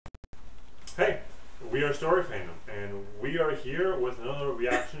We are StoryFNDM, and we are here with another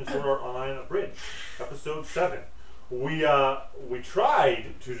reaction to Sword Art Online Abridged, episode 7. We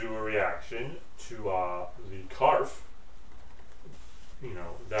tried to do a reaction to the Carf, you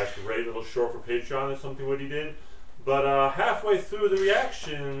know, that great little short for Patreon. That's something what he did. But halfway through the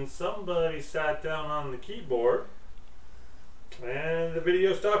reaction, somebody sat down on the keyboard, and the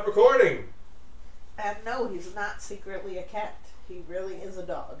video stopped recording. And no, he's not secretly a cat. He really is a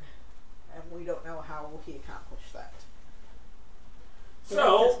dog. And we don't know how he accomplished that.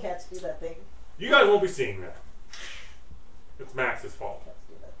 So, cats do that thing. You guys won't be seeing that. It's Max's fault. Cats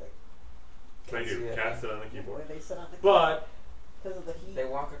do that thing. They do. Cats sit on the keyboard. Where they sit on the keyboard. Because of the heat. They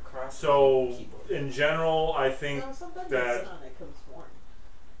walk across the keyboard. So, in general, I think sometimes that... they sit on it because it's warm.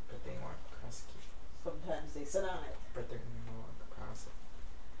 But they walk across the keyboard. Sometimes they sit on it. But they're going to walk across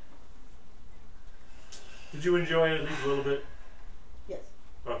it. Did you enjoy it at least a little bit? Yes.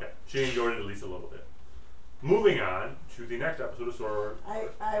 Okay. She enjoyed it at least a little bit. Moving on to the next episode of Sword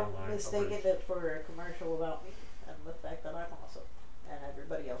Art. I mistaken it for a commercial about me and the fact that I'm awesome. And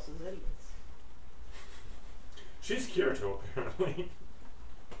everybody else is idiots. She's Kirito, apparently.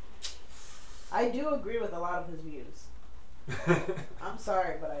 I do agree with a lot of his views. I'm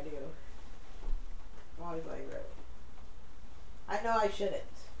sorry, but I do. I'm always like, really. I know I shouldn't,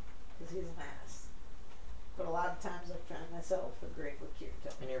 because he's an ass. But a lot of times I find myself agreeing with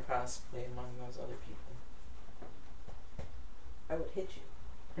Kirito. And you're possibly among those other people. I would hit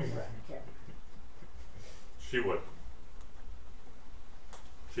you. Okay. She would.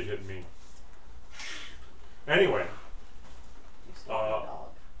 She hit me. Anyway. You stole my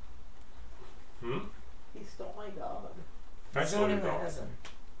dog. Hmm? He stole my dog. I stole your dog. I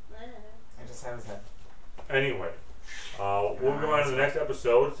just have his head. Anyway. We'll go on to the next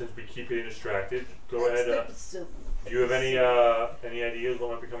episode since we keep getting distracted. Go ahead. Do you have any ideas what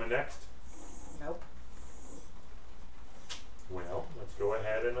might be coming next? Nope. Well, let's go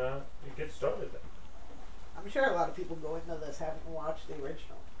ahead and get started then. I'm sure a lot of people going into this haven't watched the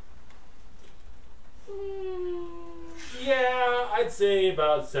original. Yeah, I'd say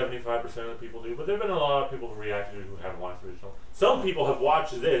about 75% of the people do, but there have been a lot of people who reacted who haven't watched the original. Some people have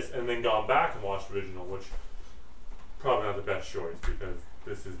watched this and then gone back and watched the original, which probably not the best choice because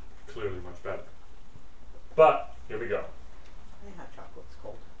this is clearly much better. But here we go. My hot chocolate's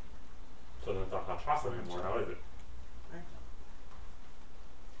cold. So then it's not hot chocolate anymore, now is it?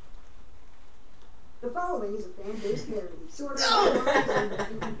 The following is a fan-based narrative. Sort of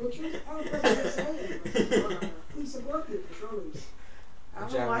pictures and presentations. Please support the official release. I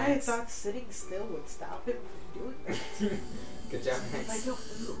don't know why I thought sitting still would stop him from doing that. Good job, Max. I don't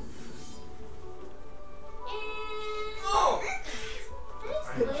move. Oh!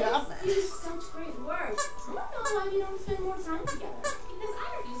 Good job, Max. You do such great work. I don't know why we don't spend more time together. Because I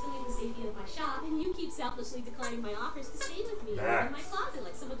refuse to leave the safety of my shop, and you keep selfishly declining my offers to stay with me in my closet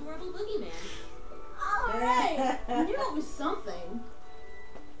like some adorable boogeyman. Alright! I knew it was something.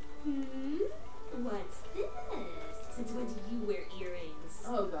 What's this? Since when do you wear earrings?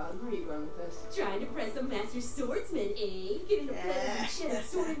 Oh god, where are you going with this? Trying to press a master swordsman, eh? Getting to play with a shed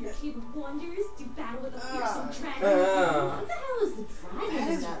sword in your cave of wonders? Do battle with a fearsome dragon? What the hell is the dragon? That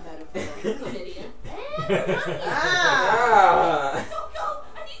is not metaphor. Good idiot. Don't go!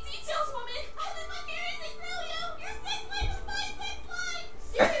 I need details, woman! I live vicariously through you! Your sex life is my sex life!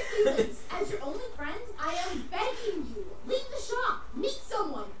 Seriously, Liz, as your only friend, I am begging you. Leave the shop. Meet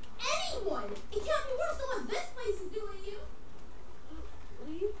someone. Anyone. It can't be worse than what this place is doing to you.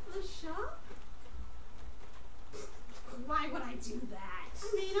 Leave the shop? Why would I do that? I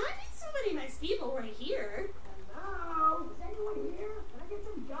mean, I meet so many nice people right here. Hello? Is anyone here? Can I get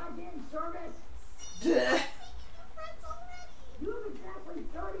some goddamn service? Friends already. You have exactly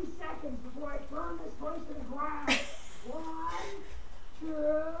 30 seconds before I burn this place to the ground. 1, 2, 3.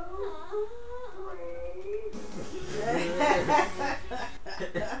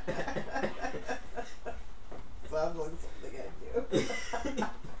 Sounds like something I do.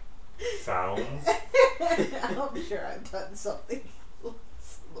 Sounds? I'm sure I've done something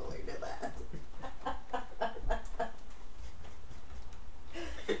similar to that.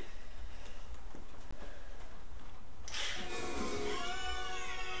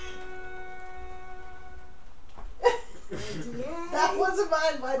 That wasn't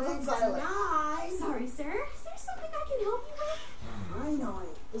mine. Mine was silent. Sorry, sir. Is there something I can help you with? Finally.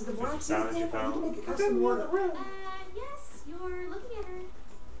 Is the black Sound suit you there? I found? need to make a custom order. Yes, you're looking at her.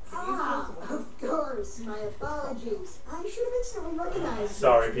 Ah, of course. My apologies. I should have instantly recognized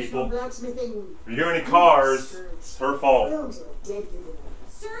Sorry, the people. blacksmithing. If you hear any cars, it's her fault. Films are dead people.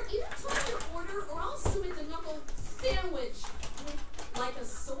 Sir, either tell me your order or I'll assume it's a knuckle sandwich. Like a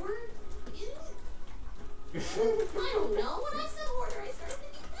sword? Ew. I don't know. When I said order, I started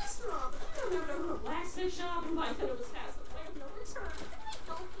thinking restaurant. But I remember going to blacksmith shop and by then it was past the point of no return. Can I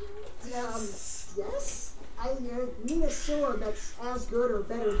help you? Yes? I need a sword that's as good or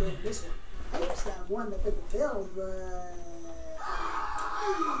better than this one. I used to have one that fit the bill, but...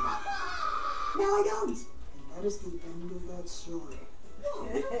 Now I don't! And that is the end of that story. Whoa, no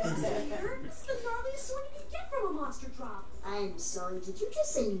one's here. This is the gnarliest sword you can get from a monster drop. I'm sorry, did you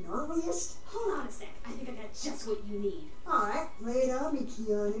just say gnarliest? Hold on a sec. I think I got just what you need. Alright, lay it on me,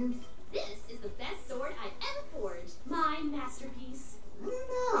 Keanu. This is the best sword I've ever forged. My masterpiece. I don't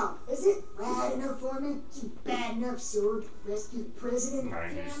know. Is it rad enough for me? Is it bad enough sword to rescue the president?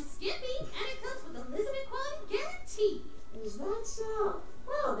 Damn skippy. And it comes with Elizabeth quality guarantee. Is that so?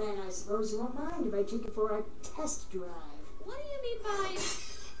 Well then, I suppose you won't mind if I take it for a test drive. What do you mean by...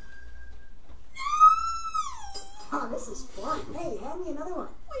 Oh, this is fun. Hey, hand me another one.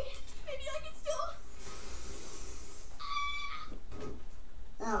 Wait, maybe I can still...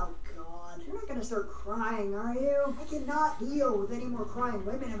 Oh, God. You're not gonna start crying, are you? I cannot deal with any more crying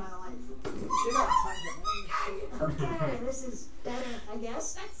women in my life. She got tons of Okay, this is better, I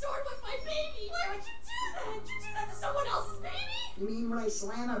guess. That sword was my baby! Why would you do that? Did you do that to someone else's baby? You mean when I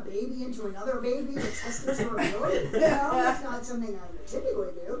slam a baby into another baby to test its durability? No, that's not something I would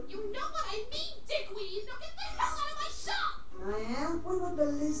typically do. You know what I mean, dickweed! Now get the hell out of my shop! I am? What about the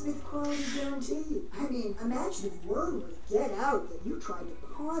Elizabeth quality guarantee? I mean, imagine if word would get out that you tried to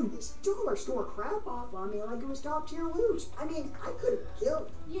pawn this dollar store crap off on me like it was top tier loot. I mean, I could have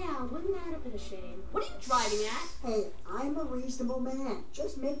killed you. Yeah, wouldn't that have been a shame? What are you driving at? Hey, I'm a reasonable man.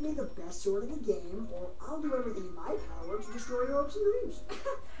 Just make me the best sword in the game, or I'll do everything in my power to destroy your hopes and dreams.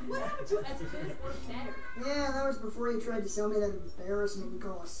 What happened to as good or better? Yeah, that was before you tried to sell me that embarrassment you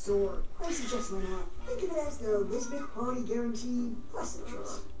call a sword. I suggest why not. Think of it as the Elizabeth quality guarantee plus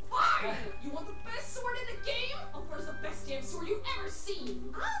interest. Fine! You want the best sword in the game? I'll forge the best damn sword you've ever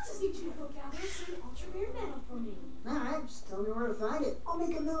seen! I'll just need you to go gather some ultra rare metal for me. Alright, just tell me where to find it. I'll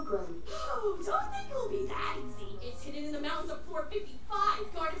make a milk run. Oh, don't think it'll be that easy. It's hidden in the mountains of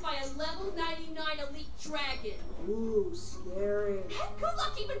 455, guarded by a level 99 elite dragon. Ooh, scary. And good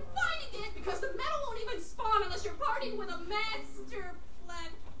luck even finding it, because the metal won't even spawn unless you're partying with a master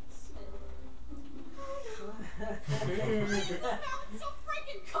blacksmith. Why is this mountain so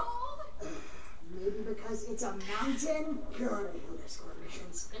freaking cold? Maybe because it's a mountain? God, I hate escort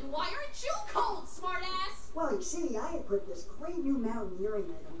missions. And why aren't you cold, smartass? Well, you see, I equipped this great new mountaineering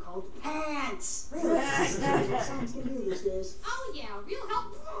item called pants. Really, sounds can do these days. Oh yeah, real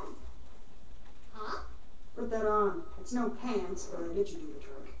help. Huh? Put that on. It's no pants, but it should do the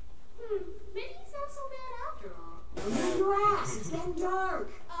trick. Maybe he's not so bad after all. Don't move your ass. It's getting dark.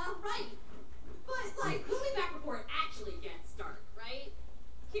 Right. But, like, we'll be back before it actually gets dark, right?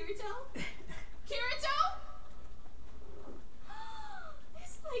 Kirito? Kirito?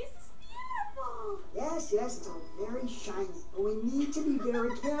 This place is beautiful! Yes, it's all very shiny, but we need to be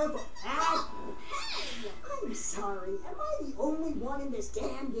very careful. Ah! Hey! I'm sorry. Am I the only one in this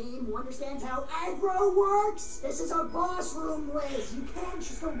damn game who understands how aggro works? This is a boss room, Liz. You can't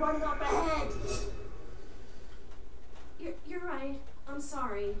just go running up ahead. You're right. I'm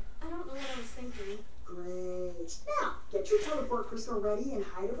sorry. I don't know what I was thinking. Great. Now, get your teleport crystal ready and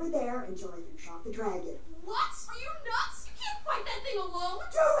hide over there until I finish off the dragon. What? Are you nuts? You can't fight that thing alone!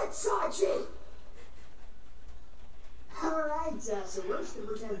 Do it, Sachi! Alright, so we're just gonna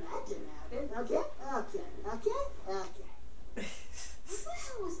pretend that didn't happen. Okay. What the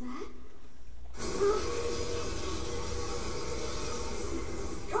hell was that?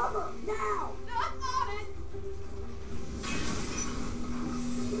 Cover, now! Not on it!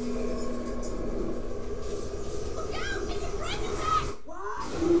 Look out! It's a break attack! What?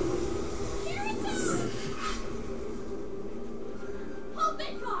 Kirito! Oh,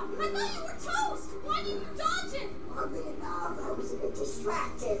 thank God! I thought you were toast! Why didn't you dodge it? Oddly enough, I was a bit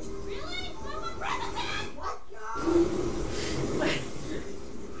distracted. Really? Then what breath attack? What? No!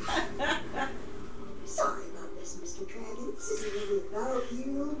 Sorry about this, Mr. Dragon. This isn't really about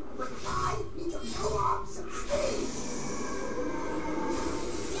you, but I need to blow off some steam.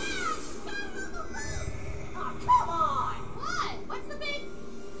 Oh, come on! What? What's the big...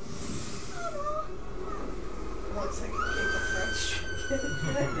 Oh, no. Looks like a cake of French.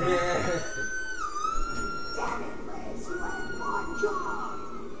 Damn it, Liz, you had one job.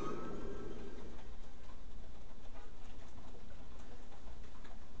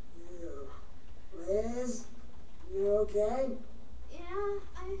 Liz, you okay? Yeah,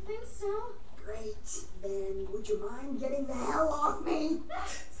 I think so. Great. Then would you mind getting the hell off me?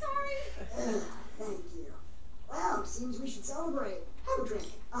 Sorry. Thank you. Well, seems we should celebrate. Have a drink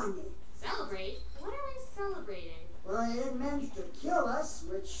on me. Celebrate? What are we celebrating? Well, you didn't manage to kill us,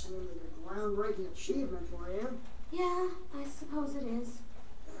 which seems like a groundbreaking achievement for you. Yeah, I suppose it is.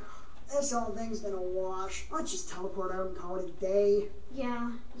 This whole thing's been a wash. Let's just teleport out and call it a day.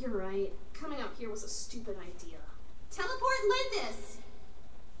 Yeah, you're right. Coming out here was a stupid idea. Teleport Lindis!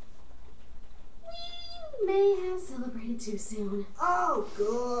 We may have celebrated too soon. Oh,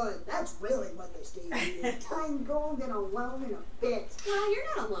 good. That's really what this day needed. Time golden alone in a bit. Well, you're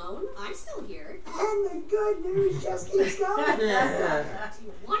not alone. I'm still here. And the good news just keeps going. Do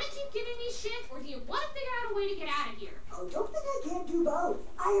you want to keep giving me shit, or do you want to figure out a way to get out of here? Oh, don't think I can't do both.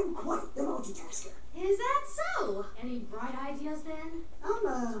 I am quite the multitasker. Is that so? Any bright ideas then?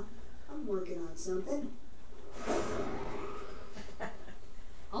 I'm working on something.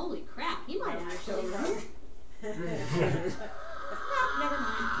 Holy crap, he might actually. Never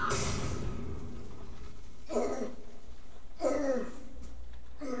mind.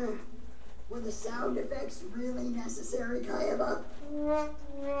 Were the sound effects really necessary, Kayaba?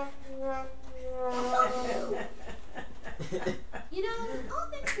 You know, all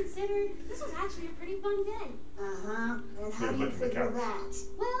things considered, this was actually a pretty fun day. Uh-huh. And how do you figure that?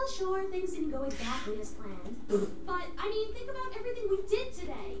 Well, sure, things didn't go exactly as planned. But, I mean, think about everything we did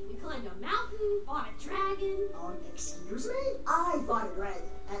today. We climbed a mountain, fought a dragon. Excuse me? I fought a dragon.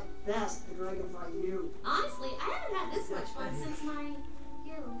 At best, the dragon fought you. Honestly, I haven't had this much fun since my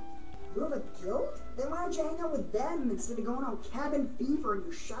guild. You have a guild? Then why don't you hang out with them instead of going on cabin fever in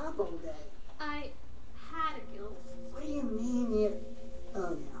your shop all day? I had a guild. What do you mean you...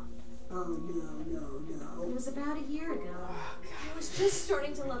 Oh, no. Oh, no. It was about a year ago. I was just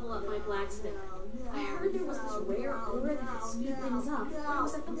starting to level up my blacksmith. I heard there was this rare ore that could speed things up, but it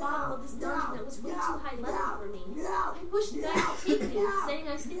was at the bottom of this dungeon that was way too high level for me. I pushed back to take it, saying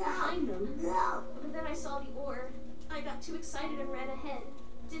I'd stick behind them. But then I saw the ore. I got too excited and ran ahead.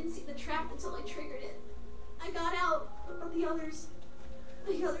 Didn't see the trap until I triggered it. I got out, but the others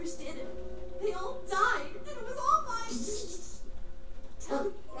didn't. They all died, and it was all mine.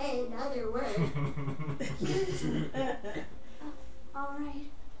 Don't say another word. All right.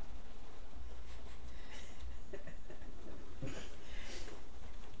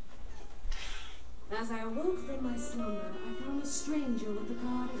 As I awoke from my slumber, I found a stranger with the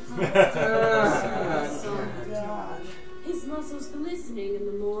guarded heart. His muscles glistening in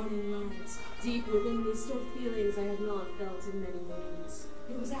the morning light. Deep within me stirred feelings I had not felt in many moons.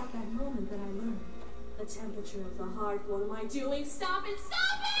 It was at that moment that I learned the temperature of the heart. What am I doing? Stop it!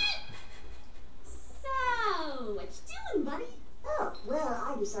 Stop it! So, what you doing, buddy? Oh, well,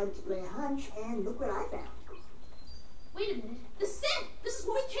 I decided to play a hunch, and look what I found. Wait a minute. The scent! This is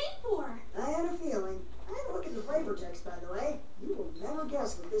what we came for! I had a feeling. I had a look at the flavor text, by the way. You will never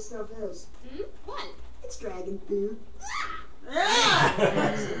guess what this stuff is. What? It's dragon food.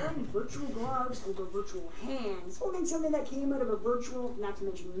 Virtual gloves over virtual hands, holding something that came out of a virtual, not to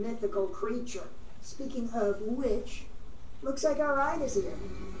mention mythical creature. Speaking of which, looks like our ride is here.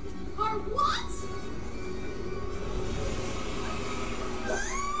 Our what?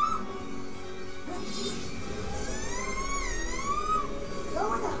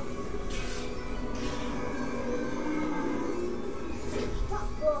 Going up. Top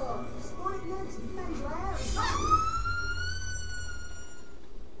floor, sporting goods, men's wear.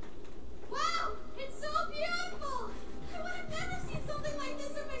 Wow! It's so beautiful! I would have never seen something like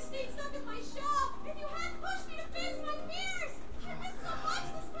this if I stayed stuck in my shop. If you hadn't pushed me to face my fears! I missed so much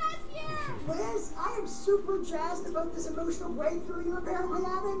this past year! Liz, I am super jazzed about this emotional breakthrough you're apparently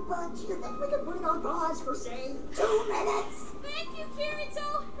having, but do you think we could put it on pause for, say, 2 minutes? Thank you,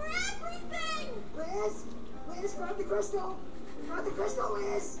 Kirito, for everything! Liz, grab the crystal. Grab the crystal,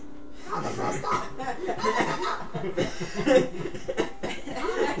 Liz. Grab the crystal.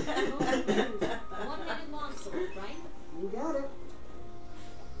 One-headed longsword, right? You got it.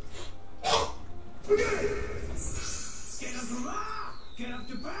 Get up to rock, get up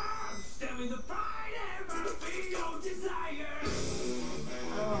to burn, stand with the pride and fulfill your desire.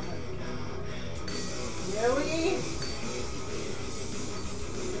 Oh my god. Really?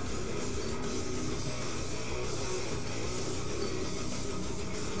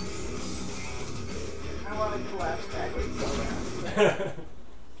 I want to collapse backwards somewhere.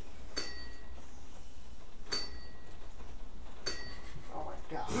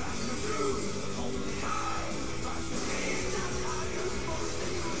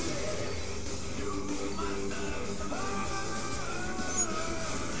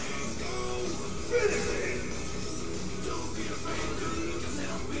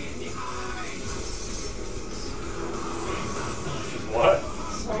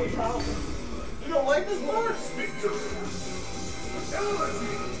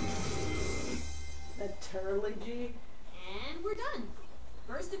 Turlogy. And we're done.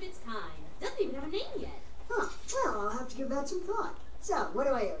 First of its kind. Doesn't even have a name yet. Huh. Well, I'll have to give that some thought. So, what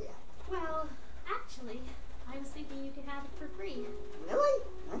do I owe you? Well, actually, I was thinking you could have it for free. Really?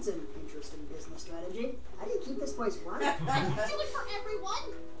 That's an interesting business strategy. How do you keep this place running? Do it for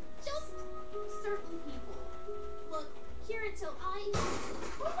everyone. Just certain people. Look, here until I...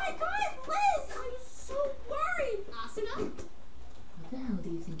 Oh my god, Liz! I'm so worried! Asuna? What the hell do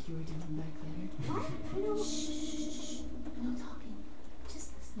you think you were doing back there? What? I don't... Shh. No talking. Just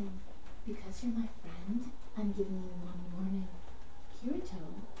listening. Because you're my friend, I'm giving you one warning. Kirito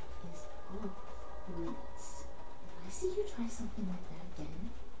is off limits. If I see you try something like that again,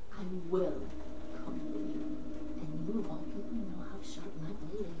 I will come for you. And you of all people know how sharp my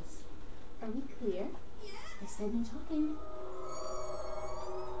blade is. Are we clear? Yeah. I said no talking.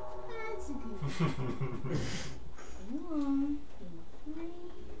 That's a good one. Go on. In 3, 2,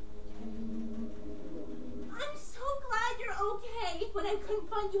 1. I'm so glad you're okay. When I couldn't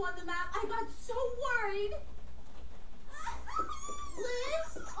find you on the map, I got so worried.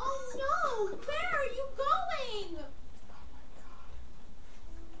 Liz? Oh no! Where are you going?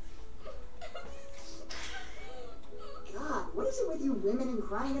 God, what is it with you women and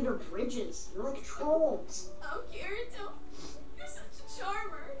crying under bridges? You're like trolls. Oh, Kirito, you're such a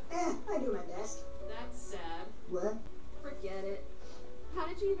charmer. I do my best. That's sad. What? Forget it. How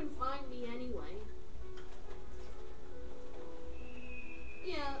did you even find me anyway?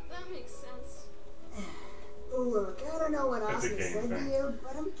 Yeah, that makes sense. Look, I don't know what It's a Asuna game said to thing. you,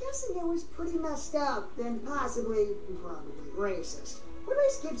 but I'm guessing it was pretty messed up and possibly, probably, racist. What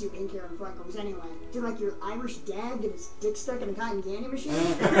race gives you pink hair and freckles anyway? Do you like your Irish dad get his dick stuck in a cotton candy machine? I'd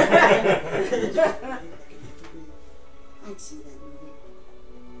see that movie.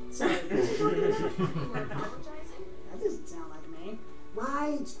 Sorry, what's he talking about? You were apologizing? That doesn't sound like me.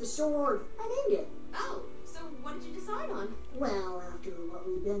 Right, the sword. I named it. Oh, so what did you decide on? Well, after what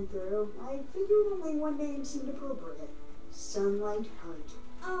we've been through, I figured only one name seemed appropriate. Sunlight Heart.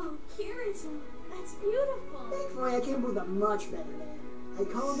 Oh, Kirito, that's beautiful. Thankfully, I came up with a much better name. I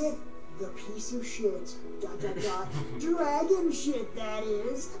called it The Piece of Shit. ... Dragon shit, that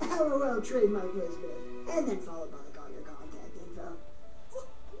is. LOL, trademark Elizabeth. And then followed by like all your contact info.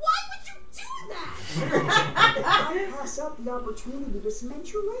 Why would you do that? Don't pass up the opportunity to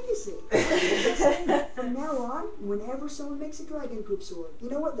cement your legacy. From now on, whenever someone makes a dragon poop sword, you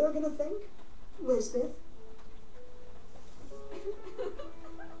know what they're gonna think? Lisbeth.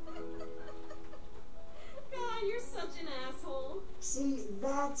 God, you're such an asshole. See,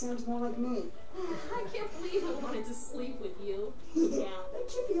 that sounds more like me. I can't believe I wanted to sleep with you. Yeah,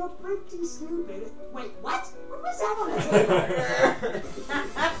 that you feel pretty stupid. Wait, what? What was that on the table?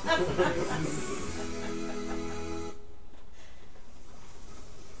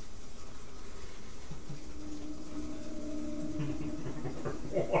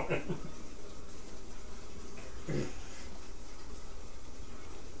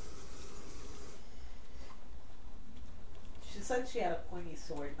 She said she had a pointy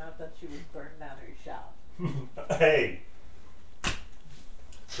sword, not that she was burned down her shop. Hey!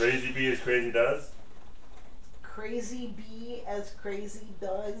 Crazy B as crazy does? Crazy bee as crazy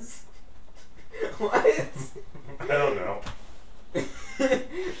does. What? I don't know.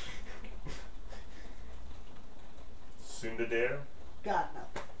 Sundadare? God, no.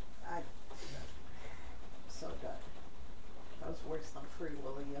 So good. That was worse than Free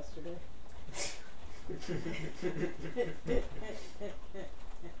Willy yesterday.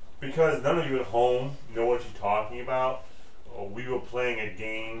 Because none of you at home know what she's talking about, we were playing a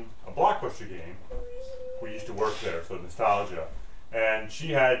game, a Blockbuster game. We used to work there, so nostalgia. And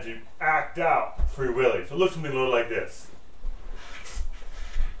she had to act out Free Willy. So it looks something a little like this.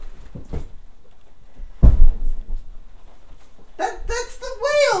 That's the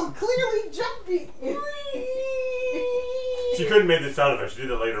whale clearly jumping. She couldn't make the sound effect. She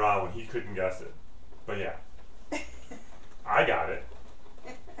did it later on when he couldn't guess it. But yeah. I got it.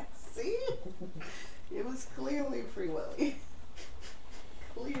 See? It was clearly Free Willy.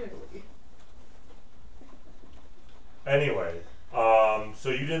 Clearly. Anyway, so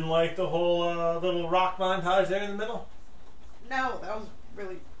you didn't like the whole little rock montage there in the middle? No, that was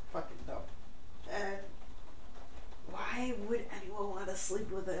really fucking dumb. And why would anyone want to sleep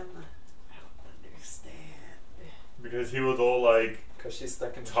with him? I don't understand. Because he was all like Because she's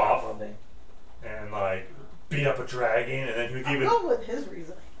stuck in Tough. trap all day. and like beat up a dragon, and then he was I'll even go with his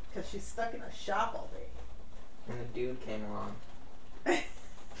reasoning. Because she's stuck in a shop all day. And a dude came along.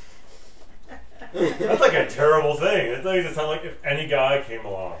 that's like a terrible thing. It doesn't even sound like if any guy came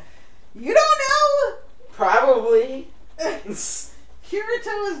along. You don't know! Probably.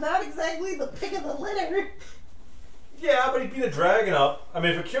 Kirito is not exactly the pick of the litter. Yeah, but he beat a dragon up. I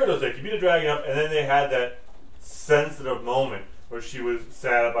mean, for Kirito's sake, he beat a dragon up, and then they had that sensitive moment where she was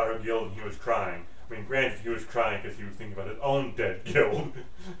sad about her guild and he was crying. I mean, granted, he was crying because he was thinking about his own dead guild.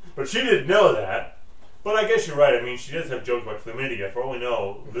 But she didn't know that. But I guess you're right. I mean, she does have jokes about chlamydia. For all we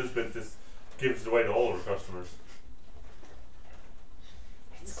know, Elizabeth just gives it away to all of her customers.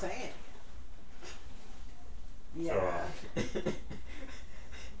 Insane. Yeah. So,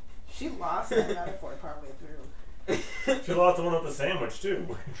 she lost that metaphor partway through. she lost the one with the sandwich,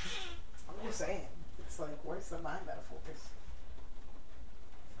 too. I'm just saying. It's like, where's the mind metaphors?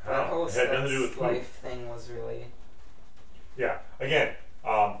 That whole It had nothing to do with sex poop. life thing was really... Yeah. Again,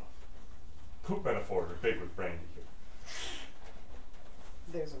 poop metaphors are big with Brandy here.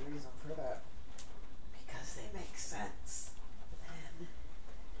 There's a reason for that. Because they make sense. Man.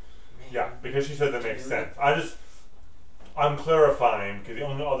 Yeah, because she said that makes sense. I'm clarifying because the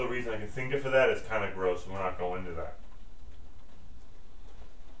only other reason I can think of for that is kind of gross, and we're not going into that.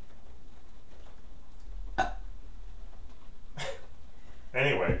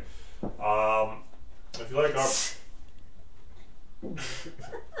 Anyway, if you like our... I'm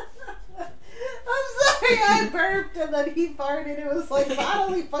sorry, I burped and then he farted. It was like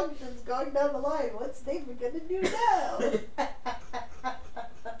bodily functions going down the line. What's David gonna do now?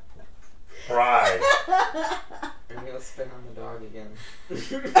 Pride. I'm gonna spin on the dog again.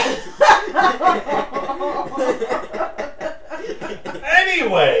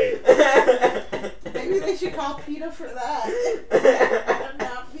 Anyway! Maybe they should call PETA for that. And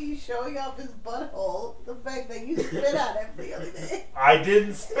not be showing off his butthole. The fact that you spit on him the other day. I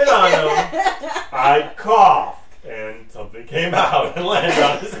didn't spit on him. I coughed, and something came out and landed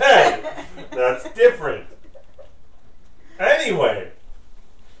on his head. That's different. Anyway,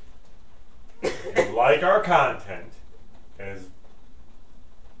 if you like our content, as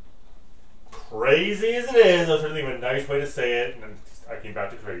crazy as it is, I was trying to think of a nice way to say it, and then I came back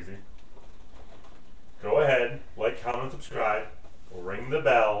to crazy. Go ahead, like, comment, subscribe, ring the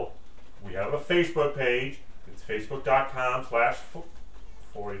bell. We have a Facebook page. It's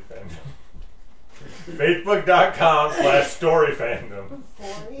facebook.com/StoryFNDM. Facebook.com/StoryFNDM.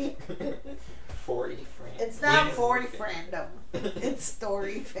 40? 40 friends. It's not 40 fandom. It's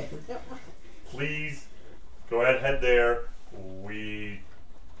story fandom. Please go ahead, head there. We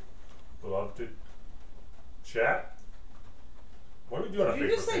love to chat. What are we doing on Did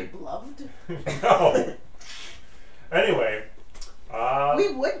you just Facebook say page? bloved? No. Anyway, We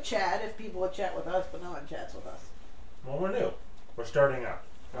would chat if people would chat with us, but no one chats with us. well, we're new. We're starting out.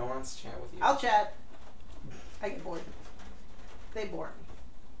 No one wants to chat with you. I'll chat. I get bored. They bore me.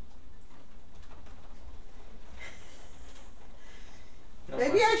 No one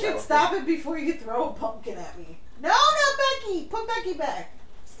Maybe wants I to chat should with stop it before you throw a pumpkin at me. No, not Becky! Put Becky back.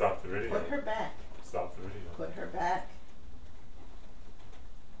 Stop the video. Put her back. Stop the video. Put her back.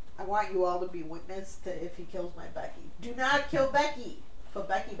 I want you all to be witness to if he kills my Becky. Do not kill Becky. Put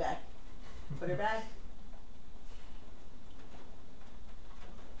Becky back. Put her back.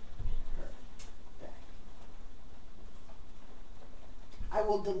 Her back. I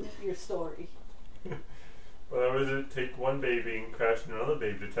will delete your story. Well, that was it. Take one baby and crash into another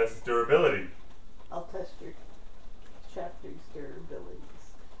baby to test its durability. I'll test your chapter's durabilities.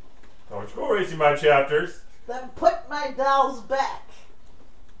 Don't you go erasing my chapters. Then put my dolls back.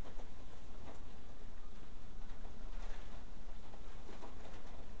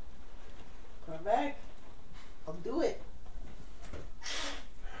 Put them back. I'll do it.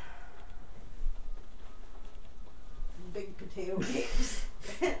 Big potato games.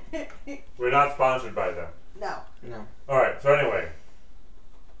 We're not sponsored by them. No. No. Alright, so anyway.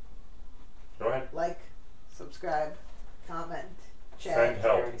 Go ahead. Like, subscribe, comment, Send chat,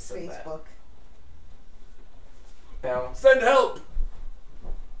 help. I already said that. Facebook. Bell. Send help!